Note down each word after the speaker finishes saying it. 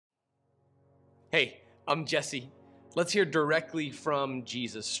Hey, I'm Jesse. Let's hear directly from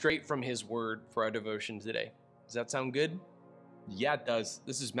Jesus, straight from his word for our devotion today. Does that sound good? Yeah, it does.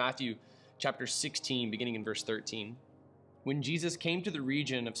 This is Matthew chapter 16, beginning in verse 13. When Jesus came to the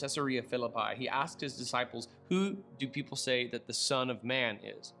region of Caesarea Philippi, he asked his disciples, "Who do people say that the Son of Man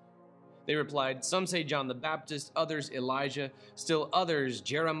is?" They replied, "Some say John the Baptist, others Elijah, still others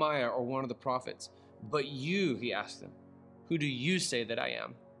Jeremiah or one of the prophets. But you," he asked them, "who do you say that I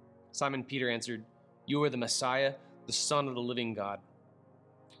am?" Simon Peter answered, "You are the Messiah, the Son of the living God."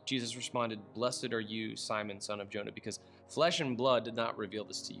 Jesus responded, "Blessed are you, Simon, son of Jonah, because flesh and blood did not reveal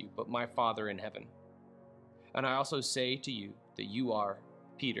this to you, but my Father in heaven. And I also say to you that you are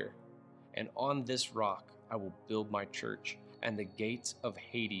Peter, and on this rock I will build my church, and the gates of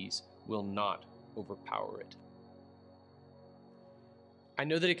Hades will not overpower it." I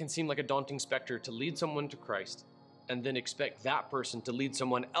know that it can seem like a daunting specter to lead someone to Christ and then expect that person to lead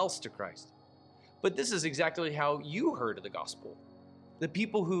someone else to Christ. But this is exactly how you heard of the gospel. The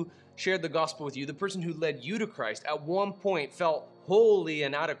people who shared the gospel with you, the person who led you to Christ, at one point felt wholly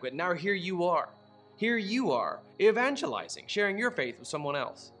inadequate. Now here you are. Here you are, evangelizing, sharing your faith with someone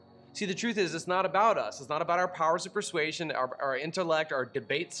else. See, the truth is, it's not about us. It's not about our powers of persuasion, our intellect, our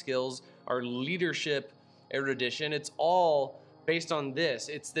debate skills, our leadership erudition. It's all based on this.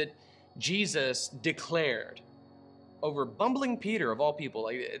 It's that Jesus declared over bumbling Peter, of all people.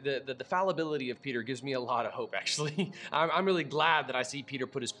 Like the fallibility of Peter gives me a lot of hope, actually. I'm really glad that I see Peter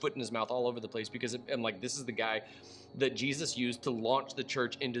put his foot in his mouth all over the place, because I'm like, this is the guy that Jesus used to launch the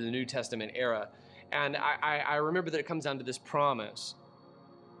church into the New Testament era. And I remember that it comes down to this promise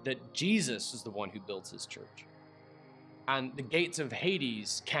that Jesus is the one who builds his church, and the gates of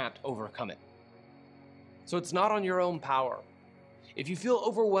Hades can't overcome it. So it's not on your own power. If you feel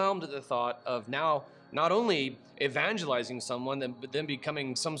overwhelmed at the thought of now not only evangelizing someone, but then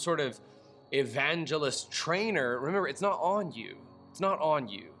becoming some sort of evangelist trainer, remember, it's not on you. It's not on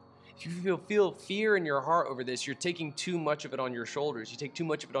you. If you feel fear in your heart over this, you're taking too much of it on your shoulders. You take too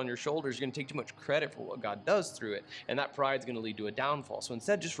much of it on your shoulders, you're going to take too much credit for what God does through it, and that pride is going to lead to a downfall. So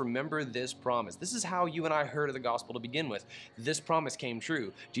instead, just remember this promise. This is how you and I heard of the gospel to begin with. This promise came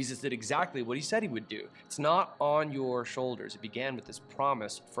true. Jesus did exactly what he said he would do. It's not on your shoulders. It began with this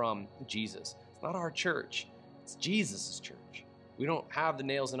promise from Jesus. It's not our church. It's Jesus' church. We don't have the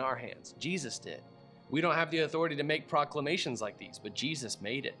nails in our hands. Jesus did. We don't have the authority to make proclamations like these, but Jesus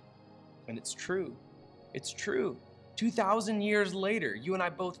made it. And it's true. It's true. 2,000 years later, you and I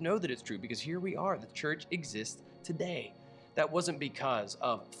both know that it's true, because here we are. The church exists today. That wasn't because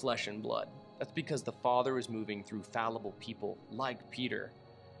of flesh and blood. That's because the Father is moving through fallible people like Peter.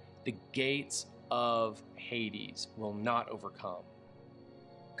 The gates of Hades will not overcome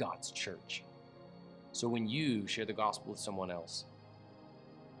God's church. So when you share the gospel with someone else,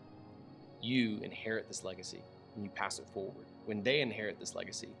 you inherit this legacy and you pass it forward. When they inherit this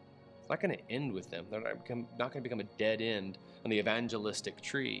legacy, it's not going to end with them. They're not going to become a dead end on the evangelistic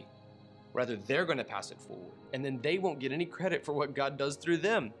tree. Rather, they're going to pass it forward, and then they won't get any credit for what God does through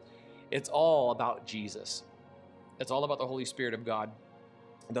them. It's all about Jesus. It's all about the Holy Spirit of God.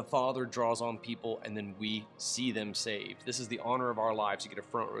 The Father draws on people, and then we see them saved. This is the honor of our lives. You get a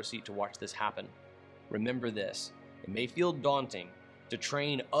front row seat to watch this happen. Remember this. It may feel daunting to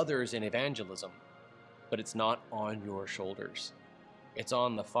train others in evangelism, but it's not on your shoulders. It's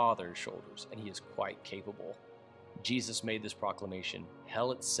on the Father's shoulders, and he is quite capable. Jesus made this proclamation.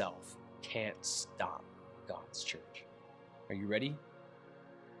 Hell itself can't stop God's church. Are you ready?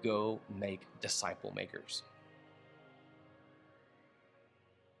 Go make disciple makers.